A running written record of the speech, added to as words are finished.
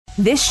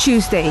This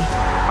Tuesday,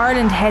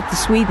 Ireland head to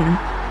Sweden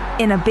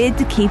in a bid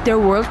to keep their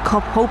World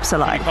Cup hopes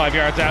alive. 5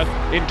 yards out,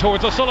 in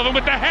towards O'Sullivan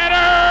with the header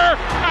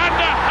and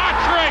the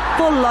hat-trick.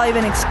 Full live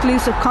and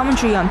exclusive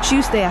commentary on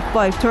Tuesday at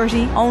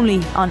 5:30,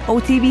 only on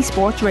OTB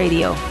Sports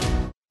Radio.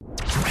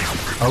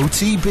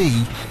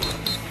 OTB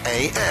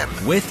AM.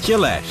 With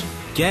Gillette.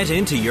 Get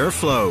into your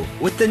flow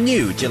with the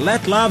new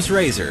Gillette Labs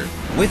Razor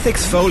with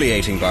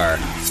exfoliating bar.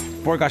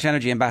 Bord Gáis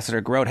Energy Ambassador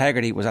Gearóid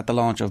Hegarty was at the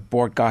launch of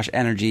Bord Gáis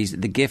Energy's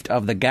The Gift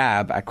of the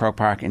Gab at Croke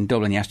Park in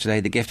Dublin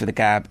yesterday. The Gift of the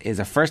Gab is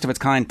a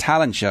first-of-its-kind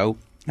talent show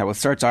that will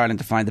search Ireland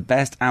to find the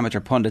best amateur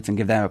pundits and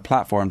give them a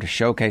platform to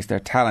showcase their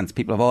talents.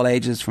 People of all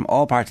ages from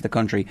all parts of the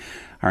country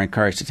are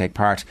encouraged to take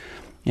part.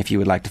 If you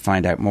would like to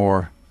find out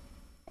more,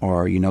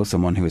 or you know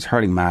someone who is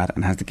hurling mad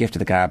and has the gift of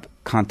the gab,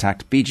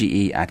 contact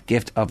BGE at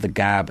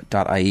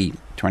giftofthegab.ie.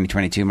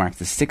 2022 marks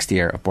the 6th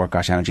year of Bord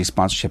Gáis Energy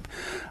sponsorship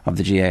of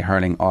the GA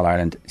Hurling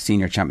All-Ireland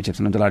Senior Championships,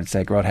 and I'm delighted to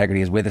say Gearóid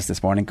Hegarty is with us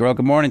this morning. Gearóid,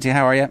 good morning to you.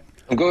 How are you?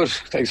 I'm good.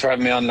 Thanks for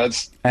having me on,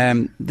 lads.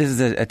 This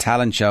is a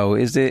talent show.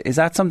 Is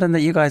that something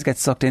that you guys get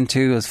sucked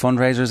into as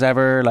fundraisers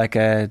ever, like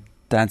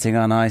Dancing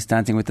on Ice,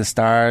 Dancing with the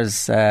Stars,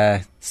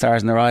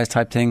 Stars in Their Eyes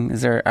type thing?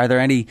 Are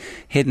there any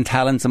hidden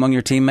talents among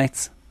your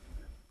teammates?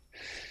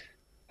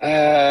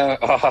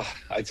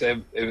 I'd say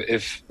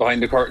if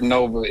behind the curtain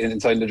now,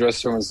 inside the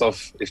dressing room and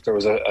stuff, if there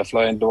was a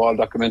fly on the wall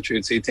documentary,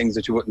 you'd see things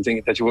that you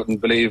wouldn't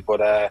believe.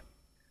 But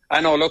I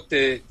know. Look,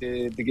 the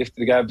gift of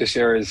the gab this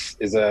year is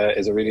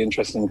a really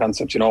interesting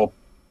concept. You know,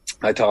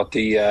 I thought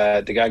the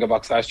Gaga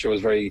box last year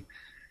was very.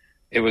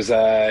 It was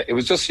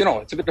just, you know,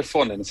 it's a bit of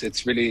fun, and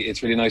it's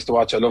really nice to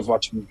watch. I love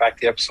watching back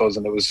the episodes,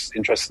 and it was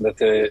interesting that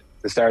the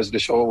stars of the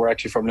show were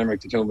actually from Limerick,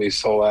 the two of me.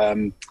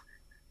 So.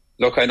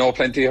 Look, I know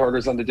plenty of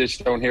hurlers on the ditch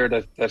down here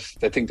that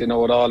think they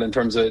know it all in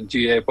terms of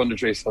GA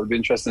punditry, so it'll be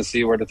interesting to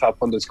see where the top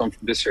pundits come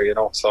from this year, you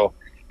know. So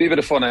be a bit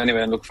of fun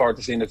anyway, and look forward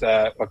to seeing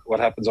what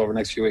happens over the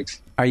next few weeks.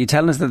 Are you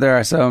telling us that there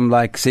are some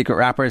like secret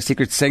rappers,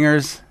 secret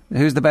singers?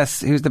 Who's the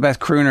best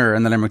crooner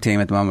in the Limerick team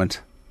at the moment?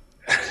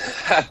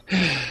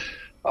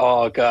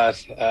 Oh God,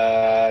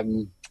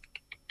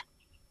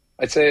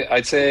 I'd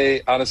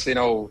say honestly,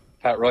 no.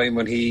 Pat Ryan,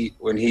 when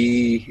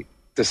he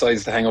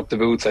decides to hang up the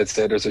boots, I'd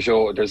say there's a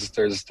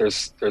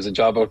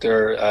job out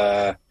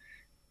there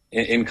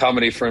in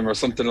comedy for him or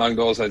something along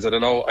those lines. I don't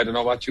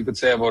know what you could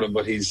say about him,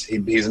 but he's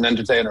an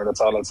entertainer.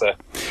 That's all I'd say.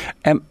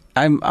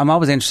 I'm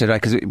always interested,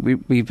 right? Because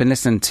we've been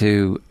listening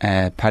to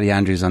Paddy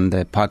Andrews on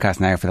the podcast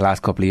now for the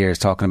last couple of years,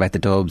 talking about the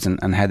Dubs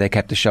and how they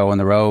kept the show on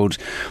the road,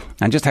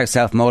 and just how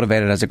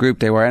self-motivated as a group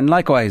they were. And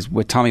likewise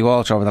with Tommy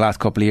Walsh over the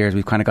last couple of years,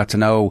 we've kind of got to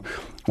know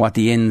what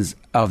the inside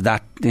of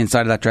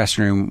that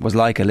dressing room was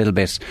like a little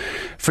bit.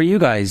 For you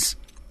guys,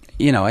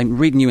 you know, I'm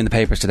reading you in the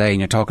papers today, and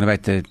you're talking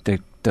about the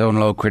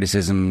unload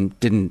criticism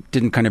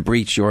didn't kind of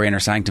breach your inner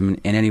sanctum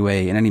in any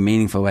way, in any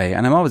meaningful way.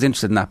 And I'm always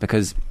interested in that,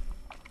 because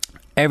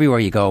everywhere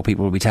you go,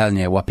 people will be telling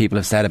you what people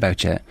have said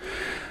about you.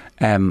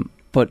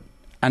 But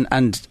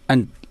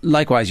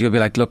likewise, you'll be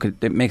like, look,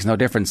 it makes no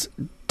difference.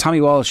 Tommy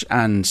Walsh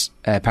and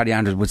Paddy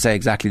Andrews would say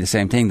exactly the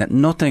same thing, that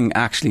nothing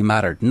actually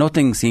mattered.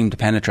 Nothing seemed to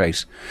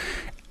penetrate.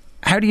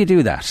 How do you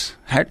do that?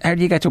 How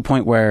do you get to a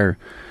point where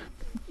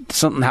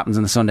something happens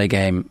in the Sunday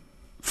game,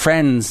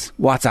 friends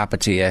WhatsApp it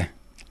to you,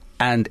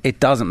 and it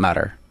doesn't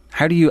matter?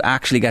 How do you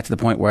actually get to the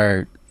point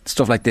where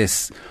stuff like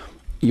this,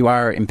 you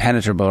are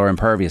impenetrable or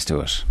impervious to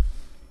it?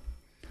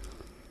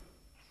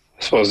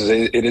 I suppose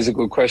it is a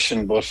good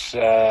question, but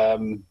I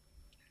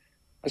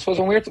suppose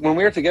when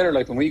we're together,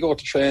 like when we go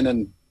to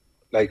training,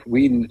 like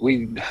we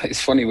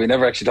it's funny, we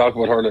never actually talk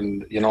about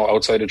hurling, you know,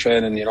 outside of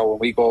training. You know, when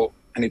we go,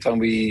 anytime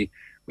we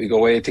go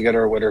away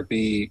together, whether it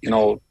be, you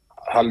know,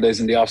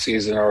 holidays in the off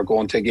season or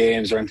going to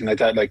games or anything like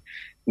that, like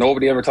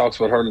nobody ever talks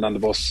about hurling on the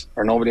bus,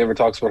 or nobody ever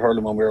talks about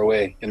hurling when we're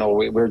away. You know,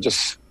 we're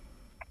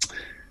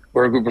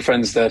a group of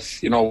friends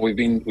that, you know, we've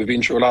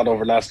been through a lot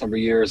over the last number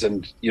of years,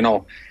 and you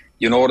know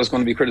there's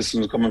going to be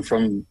criticism coming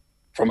from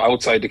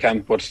outside the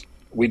camp, but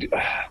we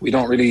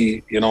don't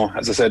really, you know,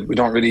 as I said, we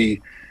don't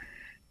really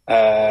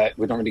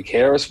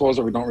care, I suppose,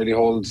 or we don't really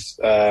hold,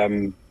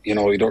 you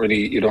know, you don't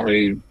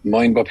really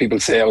mind what people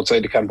say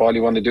outside the camp. All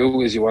you want to do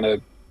is you want to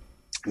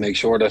make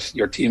sure that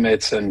your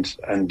teammates and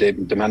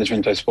the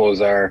management, I suppose,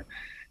 are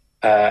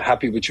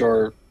happy with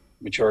your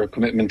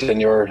commitment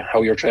and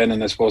how you're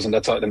training, I suppose, and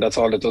that's all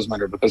that does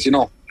matter. Because, you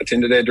know, at the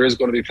end of the day, there is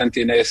going to be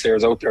plenty of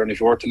naysayers out there, and if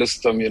you were to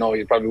listen to them, you know,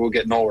 you probably will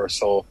get nowhere.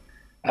 So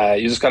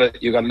you gotta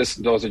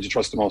listen to those that you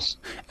trust the most.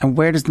 And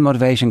where does the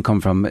motivation come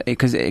from?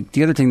 Because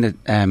the other thing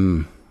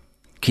that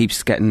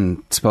keeps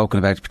getting spoken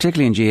about,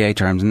 particularly in GA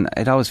terms, and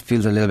it always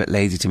feels a little bit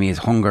lazy to me, is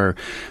hunger.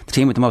 The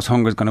team with the most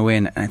hunger is going to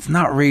win, and it's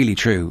not really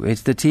true.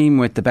 It's the team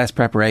with the best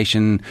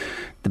preparation,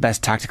 the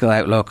best tactical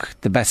outlook,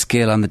 the best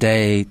skill on the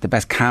day, the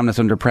best calmness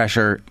under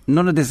pressure.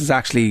 None of this is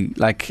actually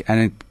like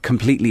a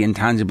completely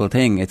intangible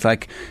thing. It's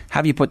like,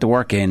 have you put the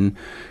work in,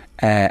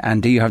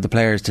 and do you have the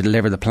players to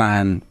deliver the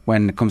plan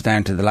when it comes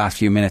down to the last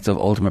few minutes of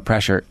ultimate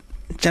pressure?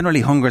 Generally,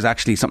 hunger is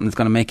actually something that's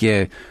going to make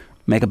you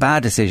make a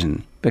bad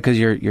decision because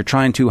you're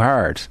trying too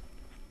hard.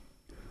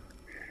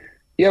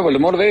 Yeah, well, the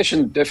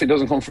motivation definitely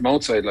doesn't come from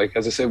outside. Like,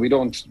 as I said, we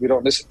don't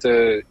listen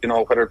to,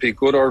 whether it be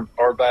good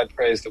or bad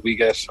praise that we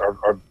get,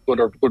 or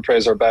good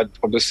praise or bad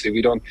publicity.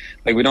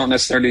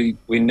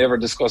 We never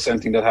discuss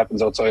anything that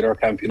happens outside our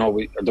camp.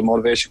 The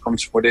motivation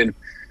comes from within.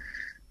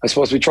 I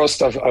suppose we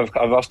trust. I've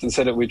often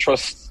said it. We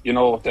trust,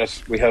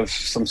 that we have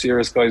some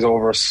serious guys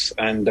over us,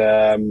 and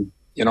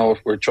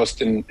we're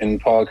trusting in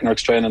Paul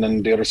Kinnerk's training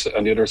and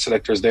the other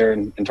selectors there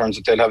in terms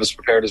of they'll have us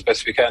prepared as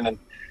best we can.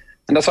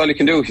 And that's all you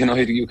can do.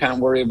 You can't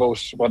worry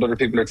about what other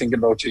people are thinking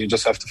about you. You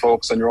just have to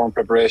focus on your own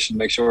preparation,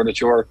 make sure that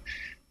you're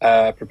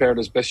prepared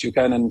as best you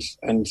can,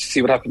 and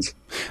see what happens.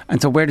 And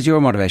so where does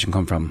your motivation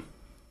come from?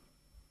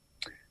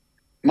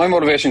 My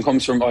motivation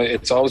comes from,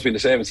 it's always been the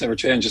same. It's never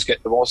changed. Just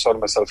getting the most out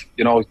of myself.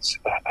 It's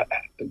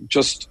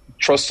just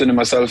trusting in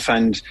myself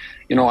and,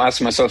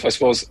 asking myself, I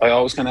suppose, I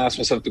always kind of ask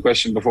myself the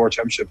question before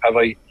championship, have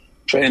I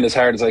trained as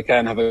hard as I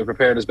can? Have I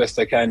prepared as best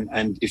I can?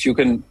 And if you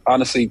can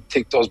honestly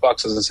tick those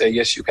boxes and say,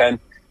 yes, you can,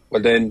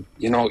 well then,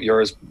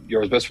 you're as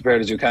best prepared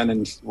as you can,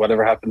 and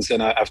whatever happens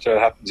then after that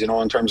happens,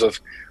 in terms of,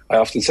 I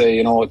often say,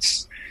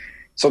 it's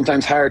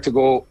sometimes hard to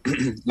go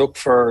look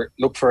for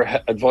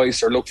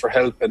advice or look for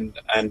help and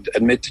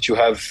admit that you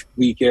have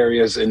weak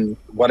areas in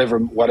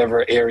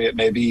whatever area it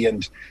may be,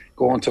 and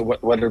going to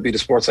whether it be the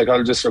sports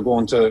psychologist or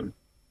going to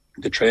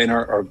the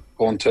trainer or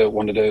going to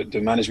one of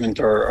the management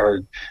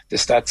or the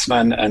stats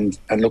man and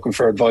looking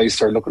for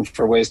advice or looking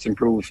for ways to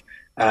improve.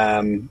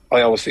 I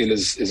always feel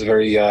is a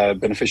very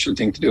beneficial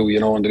thing to do,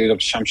 in the lead up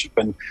to championship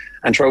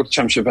and throughout the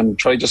championship, and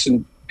try just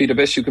and be the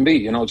best you can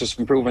be, just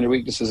improve on your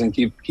weaknesses and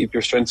keep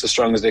your strengths as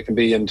strong as they can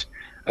be. And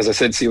as I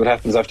said, see what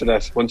happens after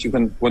that. Once you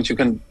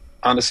can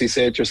honestly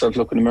say to yourself,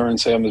 look in the mirror and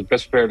say, I'm as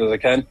best prepared as I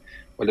can,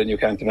 well then you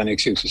can't have any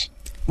excuses.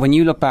 When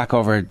you look back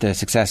over the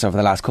success over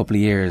the last couple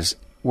of years,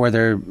 were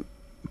there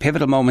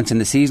pivotal moments in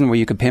the season where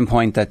you could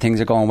pinpoint that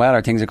things are going well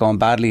or things are going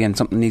badly and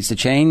something needs to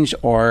change,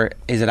 or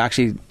is it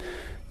actually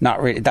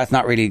not really? That's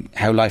not really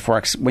how life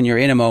works. When you're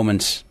in a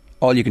moment,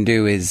 all you can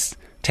do is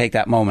take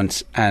that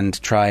moment and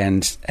try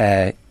and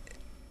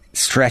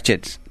stretch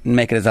it,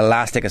 make it as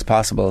elastic as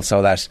possible,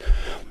 so that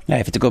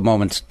if it's a good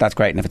moment, that's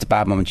great, and if it's a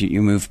bad moment,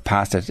 you move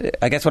past it.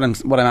 I guess what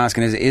I'm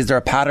asking is there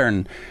a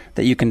pattern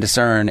that you can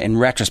discern in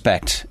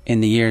retrospect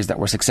in the years that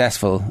were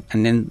successful,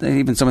 and in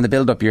even some of the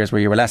build-up years where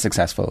you were less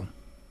successful?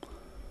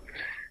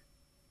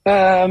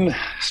 I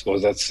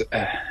suppose that's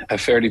a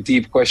fairly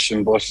deep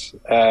question, but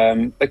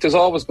there's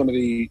always going to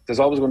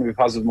be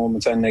positive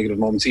moments and negative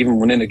moments, even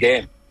within a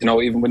game.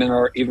 Even within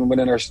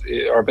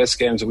our best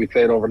games that we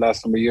played over the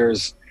last number of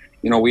years.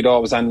 We'd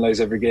always analyse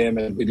every game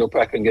and we'd look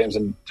back on games,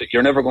 and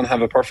you're never going to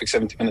have a perfect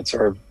 70 minutes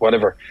or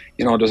whatever.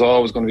 There's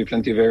always going to be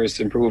plenty of areas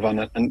to improve on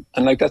it, and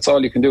that's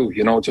all you can do.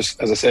 Just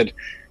as I said,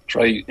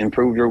 try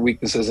improve your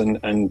weaknesses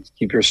and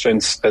keep your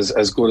strengths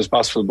as good as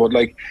possible. But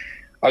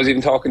I was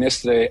even talking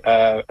yesterday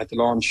at the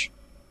launch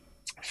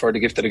for the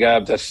Gift of the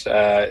Gab that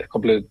a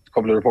couple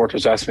of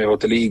reporters asked me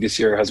about the league this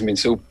year hasn't been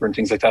super and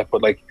things like that.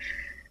 But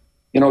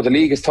the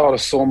league has taught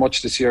us so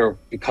much this year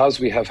because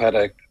we have had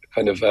a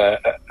kind of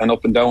an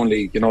up and down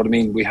league. You know what I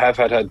mean? We've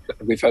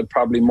had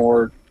probably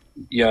more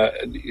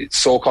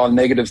so-called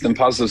negatives than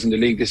positives in the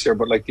league this year.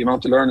 But the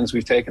amount of learnings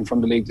we've taken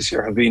from the league this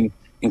year have been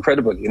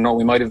incredible.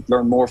 We might have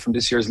learned more from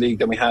this year's league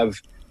than we have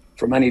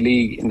from any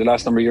league in the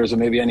last number of years, or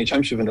maybe any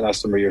championship in the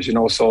last number of years,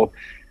 so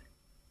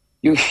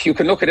you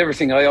can look at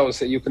everything. I always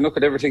say you can look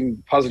at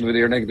everything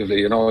positively or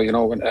negatively.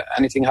 When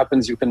anything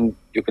happens, you can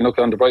look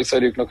on the bright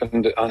side, you can look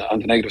on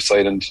the negative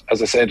side. And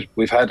as I said,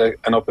 we've had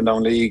an up and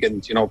down league,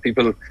 and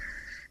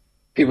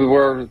people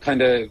were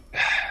kind of,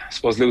 I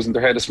suppose, losing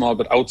their head a small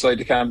bit outside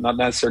the camp, not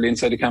necessarily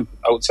inside the camp.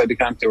 Outside the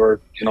camp, they were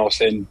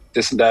saying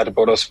this and that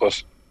about us,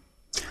 but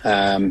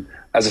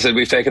as I said,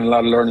 we've taken a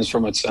lot of learnings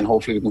from it, and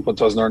hopefully we can put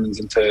those learnings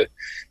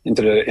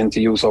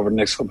into use over the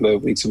next couple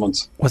of weeks and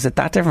months. Was it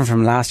that different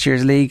from last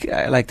year's league?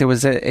 There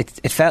was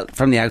it felt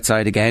from the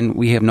outside, again,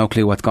 we have no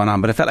clue what's going on,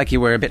 but it felt like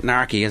you were a bit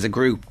narky as a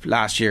group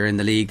last year in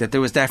the league, that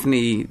there was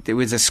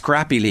a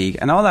scrappy league,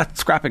 and all that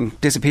scrapping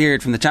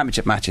disappeared from the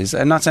championship matches.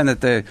 I'm not saying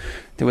that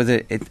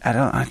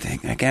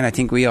I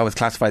think we always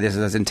classify this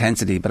as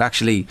intensity, but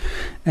actually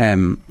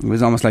it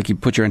was almost like you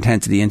put your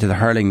intensity into the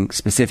hurling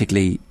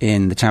specifically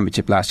in the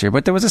championship last year.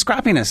 But there was a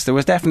scrappiness. There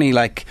was definitely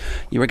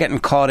you were getting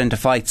caught into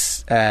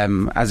fights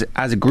as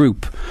a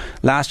group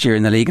last year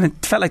in the league, and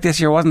it felt like this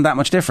year wasn't that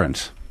much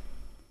different.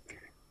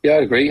 Yeah, I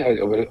agree.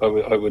 I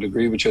would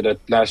agree with you that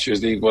last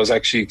year's league was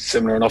actually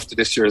similar enough to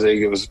this year's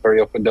league. It was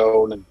very up and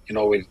down, and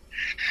with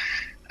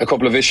a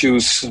couple of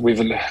issues, we've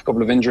a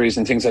couple of injuries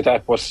and things like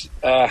that. But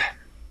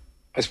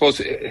I suppose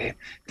the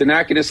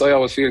narkiness, I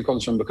always feel,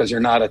 comes from because you're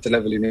not at the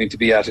level you need to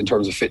be at in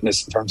terms of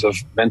fitness, in terms of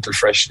mental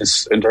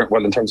freshness, in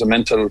terms of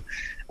mental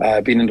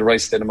being in the right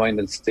state of mind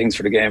and things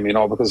for the game.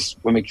 Because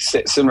when we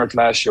similar to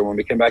last year, when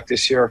we came back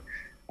this year,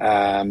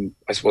 I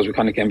suppose we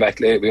kind of came back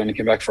late. We only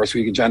came back first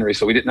week of January,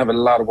 so we didn't have a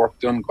lot of work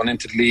done going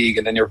into the league.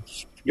 And then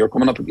you're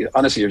coming up.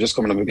 Honestly, you're just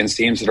coming up against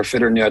teams that are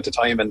fitter than you at the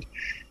time. And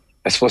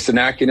I suppose the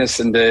narkiness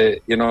and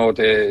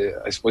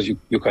I suppose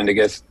you kind of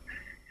get.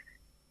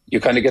 you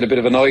kind of get a bit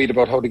of annoyed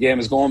about how the game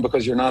is going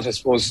because you're not, I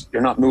suppose,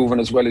 you're not moving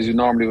as well as you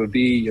normally would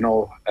be,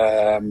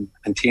 and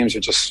teams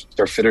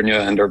they're fitter than you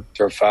and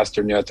they're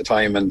faster than you at the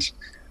time, and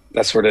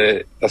that's where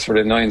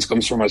the annoyance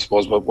comes from, I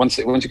suppose. But once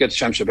you get the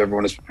championship,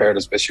 everyone is prepared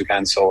as best you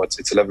can, so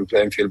it's a level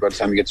playing field by the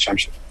time you get the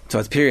championship. So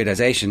it's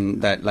periodisation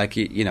that, like,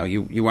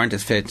 you weren't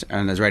as fit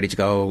and as ready to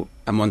go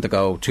a month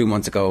ago, 2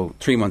 months ago,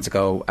 3 months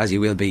ago as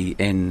you will be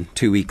in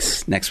 2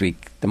 weeks, next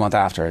week, the month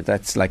after.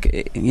 That's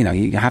like,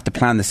 you have to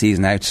plan the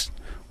season out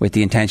with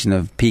the intention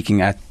of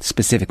peaking at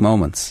specific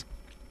moments.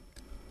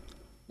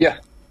 Yeah,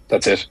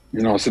 that's it.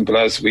 Simple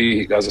as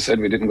I said,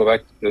 we didn't go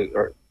back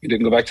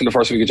till the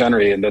first week of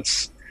January, and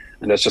that's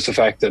just a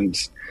fact. And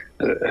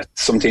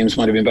some teams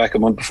might have been back a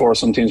month before,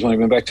 some teams might have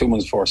been back 2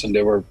 months before, and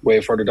they were way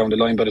further down the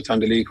line by the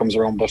time the league comes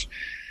around. But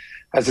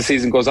as the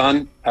season goes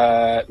on,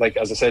 like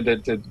as I said,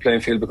 the playing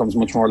field becomes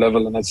much more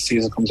level, and as the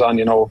season comes on,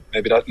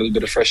 maybe that little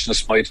bit of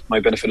freshness might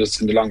benefit us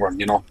in the long run.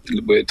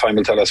 Time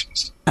will tell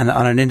us. And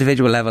on an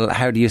individual level,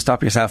 how do you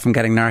stop yourself from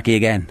getting narky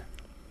again?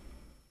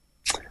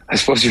 I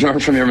suppose you learn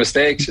from your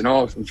mistakes.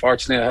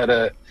 Unfortunately, I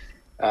had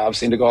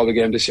obviously in the Galway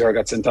game this year, I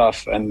got sent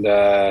off, and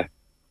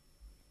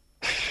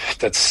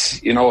that's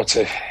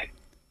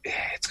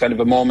it's kind of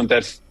a moment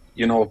that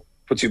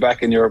puts you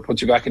back in your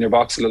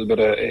box a little bit.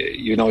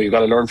 You got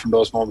to learn from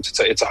those moments.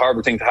 It's a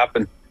horrible thing to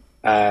happen.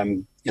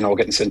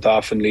 Getting sent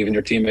off and leaving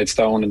your teammates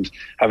down and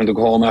having to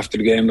go home after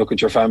the game, look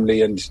at your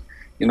family, and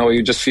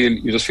you just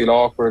feel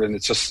awkward, and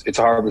it's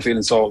a horrible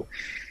feeling. So,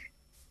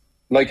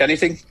 like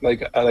anything,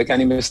 like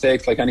any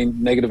mistake, like any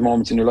negative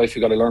moments in your life,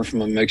 you got to learn from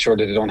them and make sure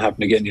that they don't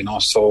happen again.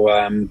 So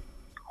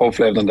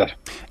hopefully I've done that.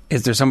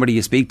 Is there somebody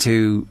you speak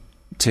to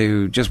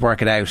just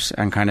work it out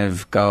and kind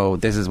of go,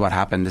 this is what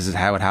happened, this is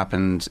how it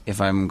happened,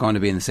 if I'm going to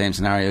be in the same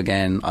scenario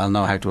again, I'll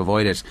know how to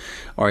avoid it?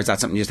 Or is that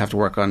something you just have to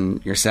work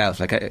on yourself?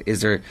 Like,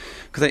 is there,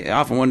 because I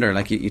often wonder,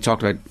 like you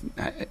talked about,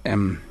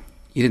 you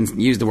didn't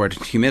use the word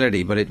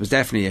humility, but it was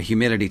definitely a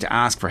humility to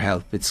ask for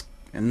help. It's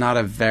not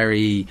a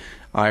very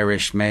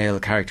Irish male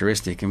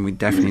characteristic, and we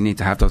definitely need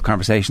to have those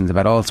conversations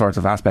about all sorts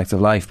of aspects of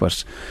life,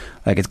 but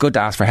like, it's good to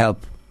ask for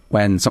help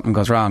when something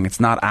goes wrong. It's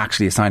not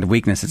actually a sign of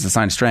weakness, it's a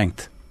sign of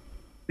strength.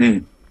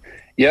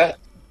 Yeah,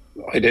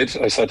 I did.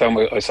 I sat down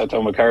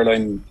with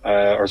Caroline,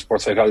 our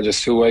sports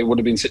psychologist, who I would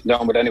have been sitting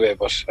down with anyway,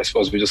 but I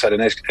suppose we just had an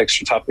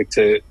extra topic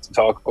to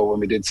talk about when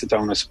we did sit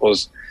down, I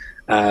suppose,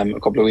 a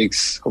couple of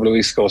weeks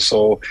ago.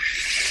 So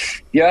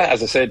yeah,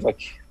 as I said,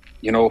 like,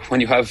 when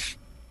you have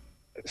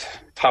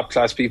top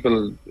class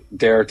people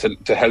there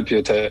to help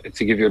you, to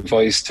give you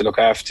advice, to look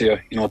after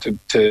you,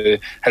 to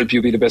help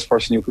you be the best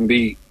person you can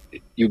be,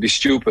 you'd be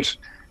stupid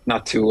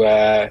not to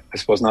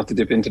not to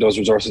dip into those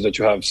resources that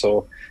you have.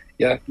 So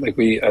yeah, like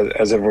we,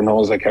 as everyone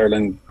knows, like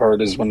Caroline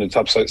Hurd is one of the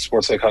top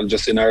sports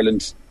psychologists in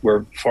Ireland.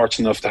 We're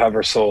fortunate enough to have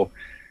her. So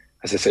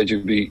as I said,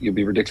 you'd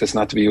be ridiculous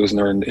not to be using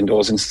her in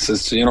those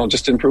instances to,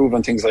 just to improve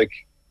on things like,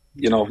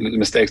 little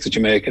mistakes that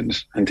you make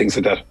and things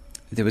like that.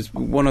 There was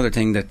one other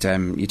thing that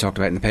you talked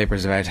about in the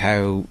papers about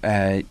how,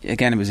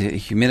 again, it was a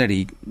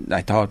humility,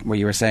 I thought, where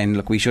you were saying,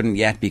 look, we shouldn't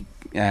yet be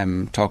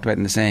talked about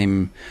in the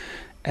same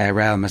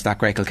realm as that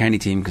great Kilkenny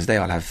team, because they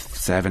all have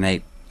 7,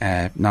 8,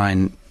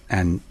 9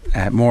 and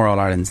more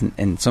All-Irelands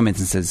in some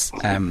instances.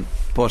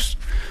 But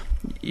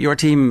your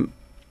team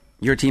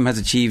has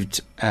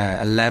achieved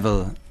a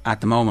level at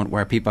the moment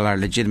where people are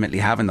legitimately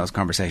having those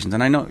conversations.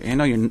 And I know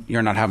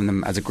you're not having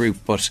them as a group,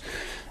 but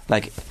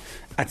like,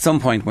 at some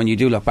point when you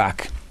do look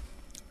back,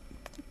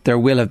 there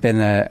will have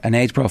been an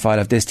age profile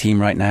of this team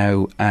right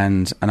now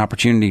and an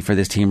opportunity for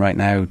this team right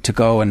now to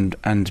go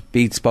and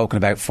be spoken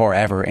about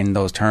forever in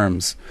those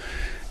terms.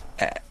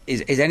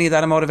 Is any of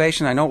that a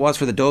motivation? I know it was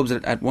for the Dubs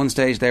at one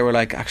stage. They were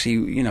like,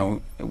 actually,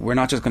 we're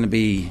not just going to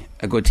be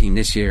a good team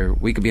this year,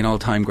 we could be an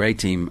all-time great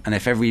team. And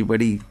if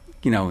everybody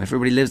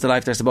lives the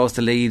life they're supposed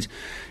to lead,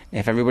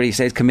 if everybody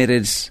stays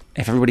committed,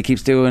 if everybody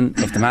keeps doing,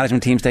 if the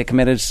management team stay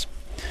committed,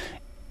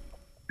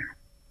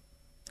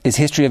 is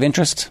history of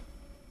interest?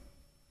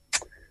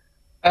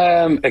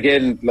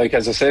 Again, like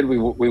as I said, we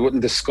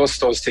wouldn't discuss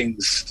those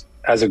things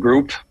as a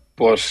group,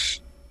 but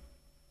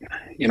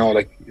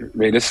like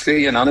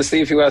realistically and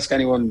honestly, if you ask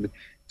anyone,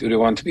 do they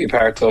want to be a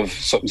part of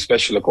something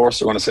special, of course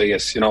they're going to say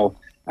yes.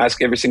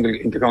 Ask every single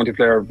inter-county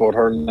player, both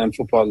hurling and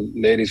football,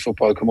 ladies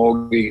football,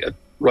 camogie,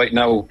 right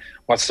now,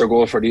 what's their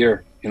goal for the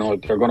year?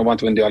 They're going to want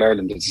to win the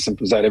All-Ireland. It's as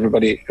simple as that.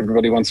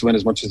 Everybody wants to win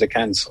as much as they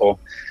can. So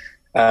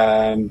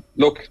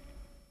look,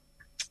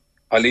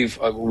 I leave.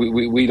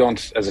 We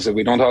don't, as I said,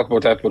 we don't talk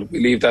about that, but we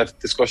leave that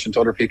discussion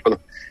to other people.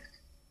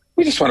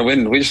 We just want to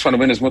win. We just want to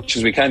win as much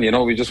as we can.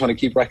 We just want to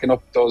keep racking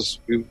up those.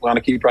 We want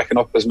to keep racking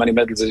up as many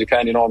medals as you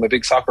can. I'm a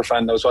big soccer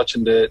fan. I was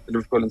watching the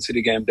Liverpool and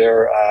City game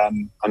there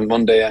on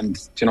Monday, and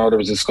there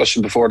was a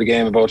discussion before the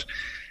game about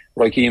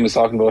Roy Keane was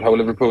talking about how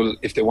Liverpool,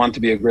 if they want to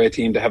be a great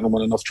team, they haven't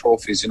won enough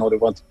trophies.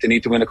 They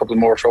need to win a couple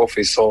more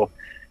trophies. So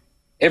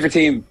every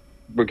team,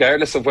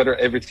 regardless of whether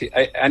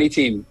any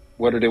team,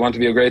 whether they want to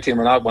be a great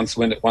team or not, wants to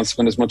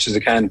win as much as they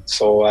can.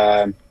 So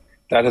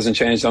that hasn't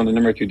changed down in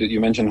Limerick. You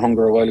mentioned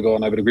hunger a while ago,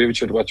 and I would agree with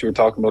you with what you were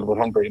talking about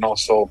hunger.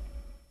 So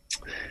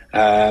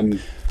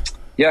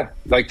Yeah,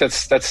 like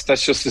that's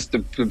just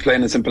the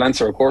plain and simple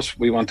answer. Of course,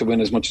 we want to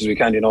win as much as we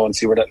can, and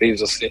see where that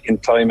leaves us in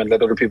time, and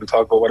let other people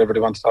talk about whatever they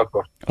want to talk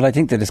about. Well, I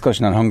think the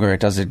discussion on hunger, it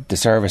does a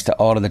disservice to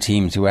all of the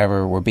teams,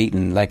 whoever were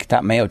beaten. Like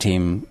that Mayo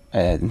team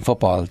in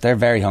football, they're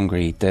very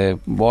hungry. The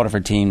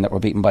Waterford team that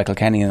were beaten by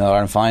Kilkenny in the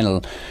Ireland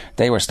final,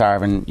 they were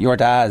starving. Your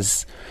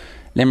dad's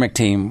Limerick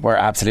team were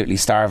absolutely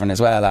starving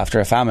as well after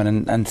a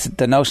famine, and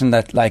the notion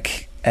that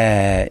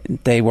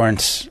they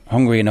weren't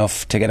hungry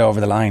enough to get over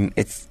the line,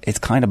 it's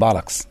kind of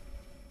bollocks.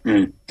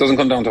 It doesn't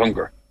come down to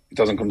hunger. It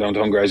doesn't come down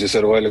to hunger, as you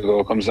said a while ago.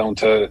 It comes down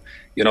to,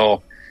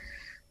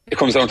 it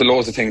comes down to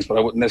loads of things, but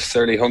I wouldn't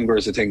necessarily hunger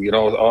as a thing.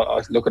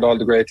 I look at all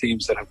the great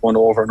teams that have won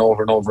over and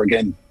over and over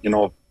again.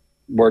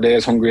 Were they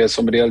as hungry as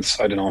somebody else?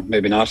 I don't know,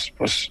 maybe not.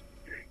 But,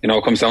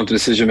 it comes down to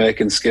decision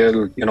making,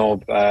 skill,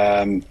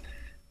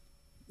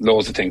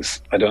 loads of things.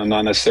 As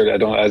I said,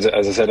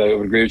 I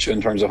would agree with you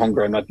in terms of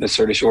hunger. I'm not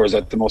necessarily sure is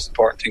that the most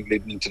important thing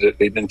leading into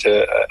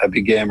a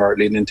big game or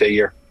leading into a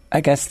year.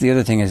 I guess the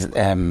other thing is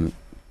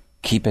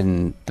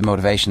keeping the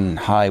motivation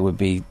high would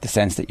be the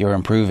sense that you're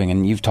improving,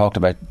 and you've talked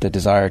about the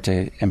desire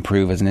to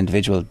improve as an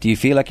individual. Do you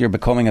feel like you're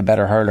becoming a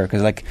better hurler?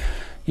 Because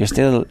you're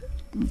still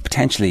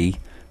potentially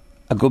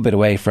a good bit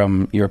away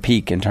from your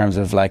peak in terms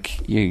of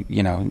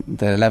the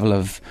level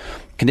of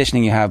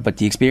conditioning you have, but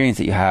the experience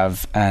that you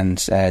have and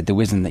the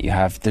wisdom that you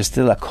have. There's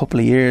still a couple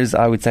of years,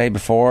 I would say,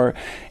 before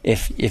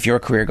if your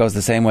career goes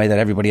the same way that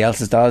everybody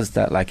else's does,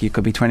 that you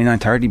could be 29,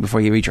 30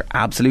 before you reach your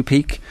absolute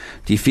peak.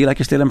 Do you feel like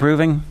you're still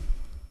improving?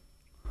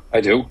 I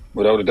do,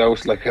 without a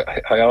doubt.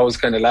 I always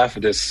kind of laugh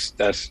at this,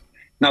 that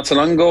not so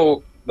long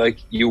ago,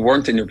 you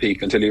weren't in your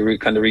peak until you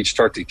kind of reached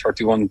 30,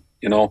 31,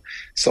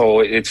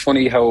 So it's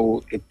funny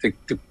how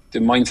the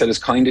mindset has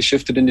kind of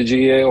shifted in the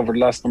GA over the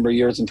last number of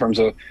years in terms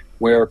of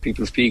where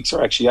people's peaks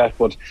are actually at.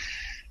 But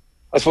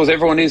I suppose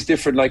everyone is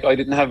different.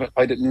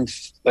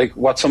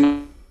 What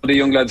some of the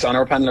young lads on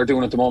our panel are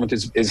doing at the moment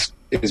is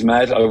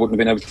mad. I wouldn't have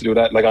been able to do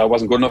that. I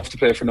wasn't good enough to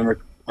play for Limerick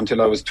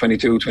until I was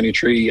 22,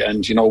 23.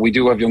 And, we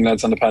do have young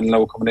lads on the panel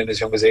now coming in as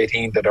young as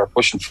 18 that are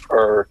pushing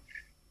for,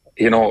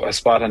 a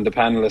spot on the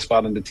panel, a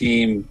spot on the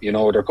team.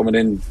 They're coming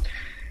in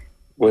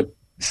with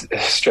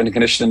strength and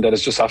conditioning that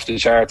is just off the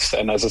charts.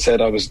 And as I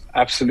said, I was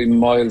absolutely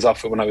miles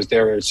off it when I was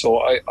there. So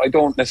I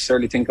don't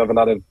necessarily think of a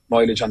lot of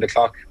mileage on the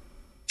clock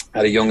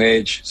at a young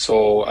age.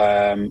 So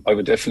I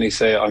would definitely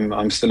say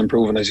I'm still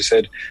improving. As you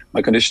said,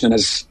 my conditioning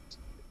is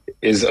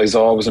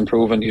always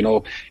improving.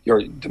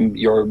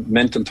 Your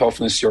mental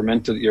toughness,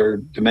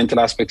 the mental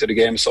aspect of the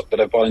game is something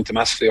that I've bought into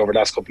massively over the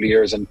last couple of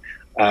years. And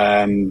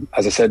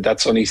as I said,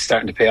 that's only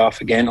starting to pay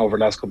off again over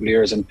the last couple of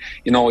years. And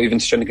even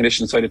strength and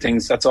conditioning side of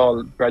things, that's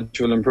all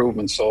gradual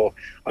improvement. So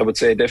I would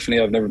say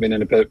definitely I've never been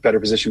in a better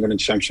position going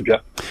into championship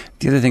yet.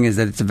 The other thing is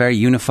that it's a very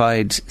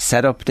unified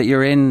setup that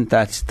you're in,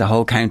 that the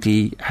whole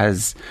county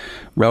has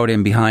rode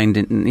in behind.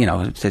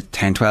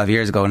 10, 12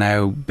 years ago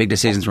now, big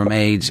decisions were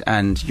made,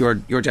 and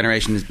your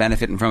generation is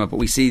benefiting from it. But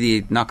we see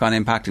the knock-on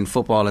impact in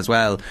football as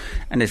well,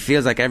 and it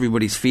feels like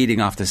everybody's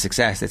feeding off the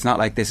success. It's not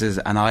like this is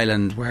an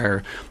island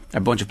where a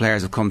bunch of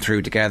players have come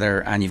through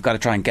together and you've got to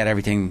try and get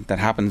everything that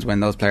happens when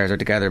those players are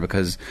together,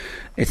 because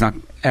it's not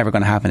ever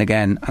going to happen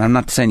again. And I'm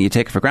not saying you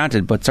take it for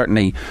granted, but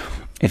certainly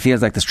it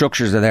feels like the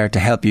structures are there to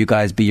help you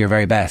guys be your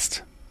very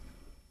best.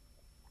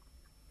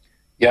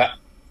 Yeah,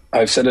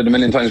 I've said it a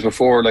million times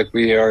before,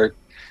 we are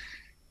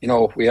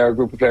a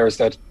group of players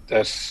that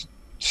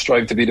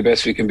strive to be the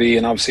best we can be,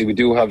 and obviously we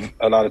do have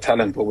a lot of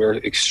talent, but we're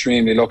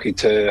extremely lucky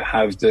to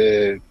have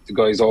the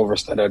guys over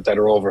us that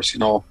are over us.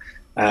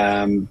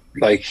 I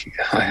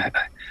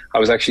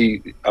was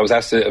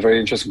asked a very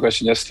interesting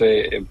question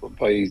yesterday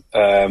by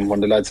one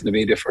of the lads in the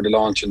media for the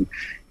launch, and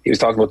he was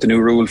talking about the new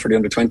rule for the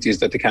under-20s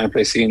that they can't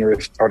play senior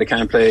or they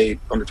can't play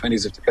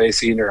under-20s if they play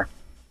senior.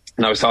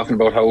 And I was talking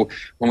about how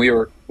when we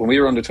were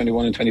under-21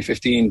 in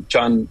 2015,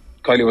 John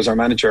Kiley was our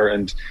manager,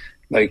 and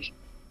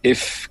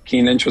if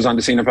Cian Lynch was on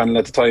the senior panel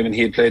at the time and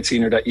he had played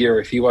senior that year,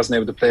 if he wasn't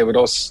able to play with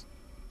us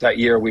that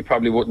year, we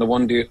probably wouldn't have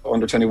won the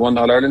under-21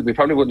 All-Ireland. We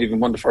probably wouldn't even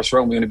won the first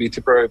round. We only beat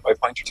Tipperary by a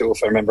point or two,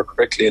 if I remember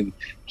correctly. And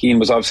Cian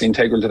was obviously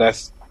integral to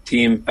that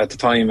team at the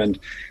time. And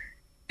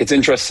it's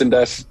interesting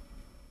that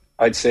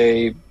I'd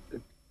say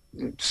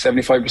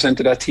 75%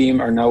 of that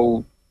team are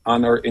now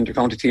on our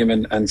inter-county team,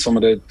 and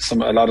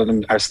a lot of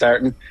them are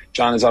starting.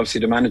 John is obviously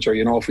the manager.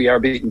 If we are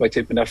beaten by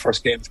Tip in that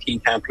first game, if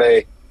Cian can't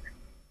play,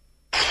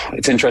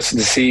 it's interesting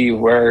to see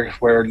where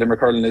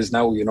Limerick hurling is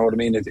now. You know what I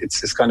mean?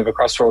 It's kind of a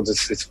crossroads.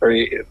 It's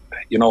very,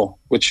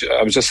 which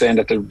I was just saying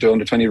that the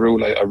under-20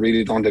 rule, I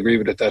really don't agree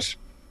with it, that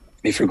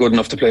if you're good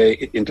enough to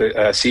play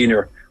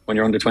senior when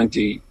you're under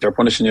 20, they're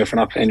punishing you for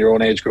not playing your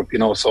own age group.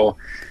 So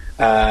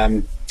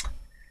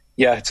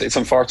yeah, it's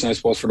unfortunate, I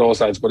suppose, for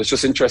those lads, but it's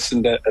just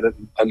interesting that at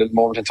a little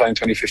moment in time,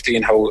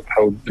 2015, how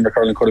Limerick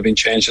hurling could have been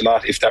changed a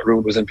lot if that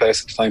rule was in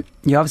place at the time.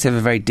 You obviously have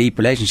a very deep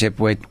relationship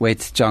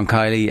with John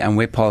Kiley and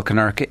with Paul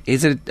Kinnerk.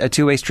 Is it a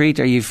two-way street?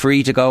 Are you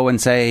free to go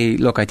and say,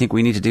 look, I think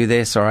we need to do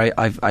this, or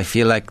I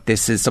feel like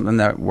this is something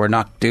that we're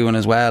not doing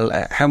as well?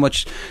 How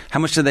much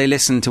do they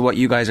listen to what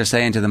you guys are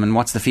saying to them, and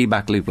what's the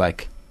feedback loop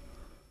like?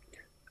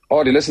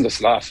 Oh, they listen to us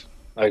a lot.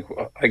 Like,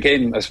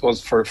 again, I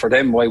suppose for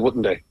them, why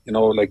wouldn't they? You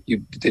know, like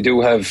they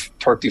do have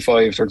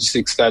 35,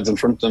 36 lads in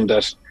front of them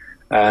that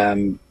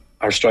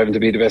are striving to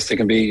be the best they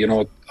can be. You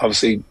know,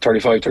 obviously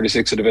 35,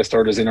 36 are the best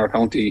hurlers in our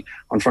county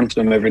in front of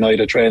them every night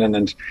at training.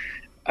 And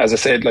as I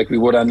said, like, we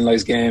would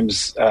analyse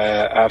games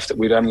after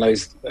we'd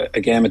analyse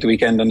a game at the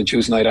weekend on a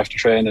Tuesday night after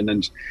training,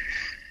 and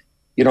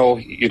you know,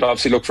 you'd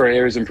obviously look for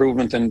areas of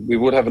improvement, and we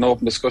would have an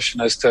open discussion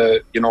as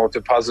to, you know,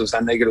 the positives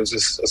and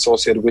negatives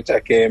associated with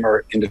that game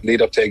or in the lead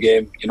up to a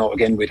game. You know,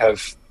 again, we'd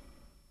have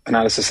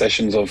analysis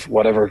sessions of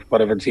whatever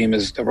the team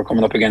is that we're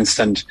coming up against.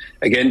 And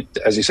again,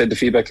 as you said, the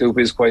feedback loop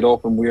is quite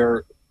open.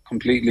 We're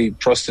completely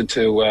trusted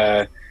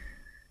to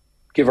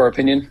give our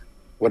opinion,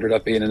 whether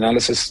that be an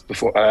analysis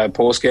before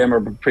post game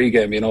or pre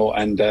game. You know,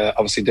 and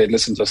obviously they'd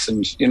listen to us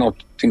and, you know,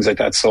 things like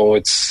that. So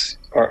it's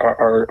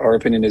our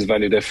opinion is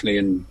valued definitely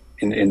in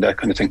that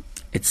kind of thing.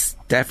 It's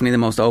definitely the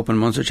most open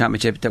Munster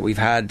Championship that we've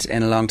had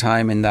in a long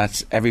time, in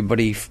that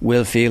everybody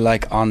will feel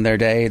like on their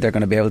day they're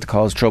going to be able to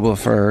cause trouble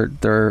for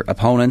their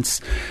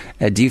opponents.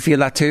 Do you feel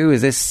that too?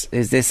 Is this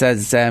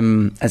as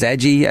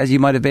edgy as you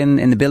might have been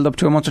in the build up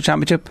to a Munster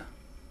Championship?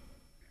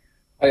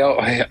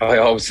 I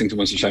always think the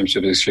Munster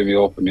Championship is extremely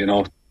open. You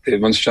know, the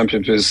Munster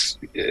Championship is,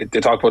 they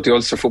talk about the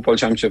Ulster Football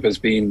Championship as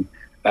being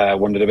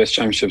one of the best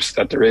championships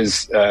that there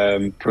is.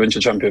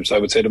 Provincial championships, I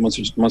would say the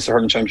Munster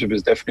Hurling Championship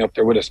is definitely up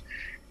there with it.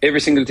 Every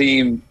single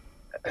team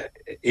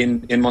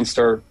in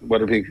Munster,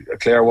 whether it be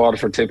Clare,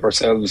 Waterford, Tip,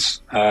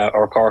 ourselves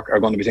or Cork, are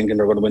going to be thinking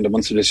they're going to win the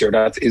Munster this year.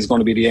 That is going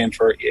to be the aim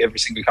for every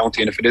single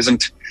county, and if it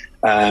isn't,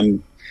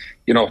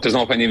 you know, there's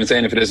no point even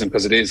saying if it isn't,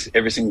 because it is.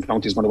 Every single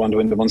county is going to want to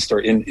win the Munster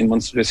in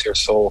Munster this year.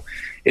 So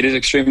it is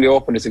extremely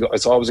open.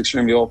 It's always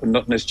extremely open.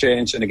 Nothing has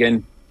changed. And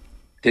again,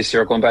 this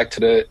year, going back to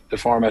the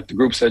format, the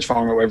group stage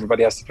format, where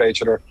everybody has to play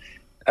each other,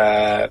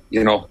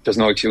 you know, there's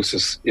no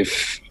excuses.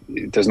 If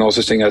there's no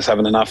such thing as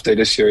having an off day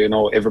this year, you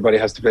know, everybody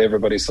has to play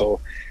everybody.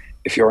 So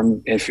if you're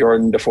in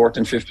the fourth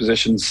and fifth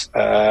positions,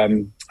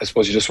 I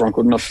suppose you just weren't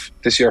good enough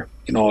this year,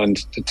 you know,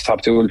 and the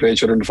top two will play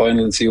each other in the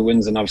final and see who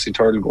wins, and obviously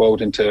third will go out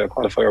into a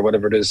qualifier or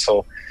whatever it is.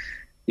 So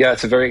yeah,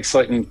 it's a very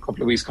exciting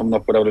couple of weeks coming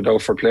up, without a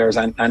doubt, for players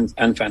and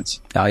fans.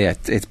 Oh yeah,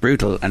 it's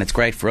brutal, and it's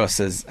great for us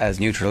as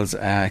neutrals.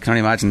 I can only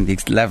imagine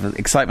the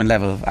excitement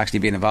level of actually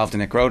being involved in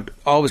it. Gearóid,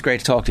 always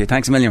great to talk to you.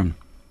 Thanks a million.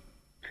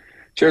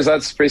 Cheers,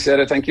 lads. Appreciate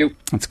it. Thank you.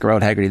 It's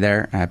Gearóid Hegarty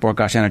there, Bord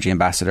Gáis Energy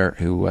Ambassador,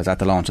 who was at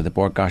the launch of the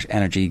Bord Gáis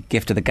Energy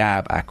Gift of the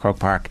Gab at Croke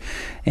Park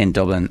in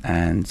Dublin.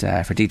 And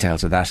for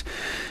details of that,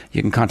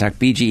 you can contact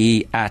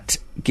BGE at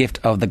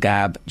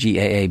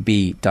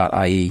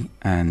giftofthegab.gaab.ie.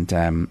 And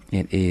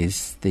it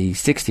is the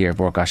 6th year of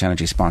Bord Gáis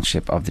Energy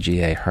sponsorship of the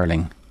GAA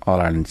Hurling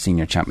All-Ireland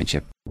Senior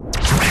Championship.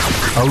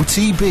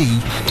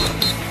 OTB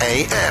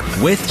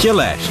AM. With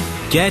Gillette.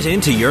 Get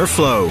into your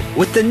flow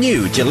with the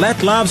new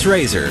Gillette Labs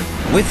Razor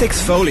with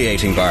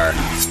exfoliating bar.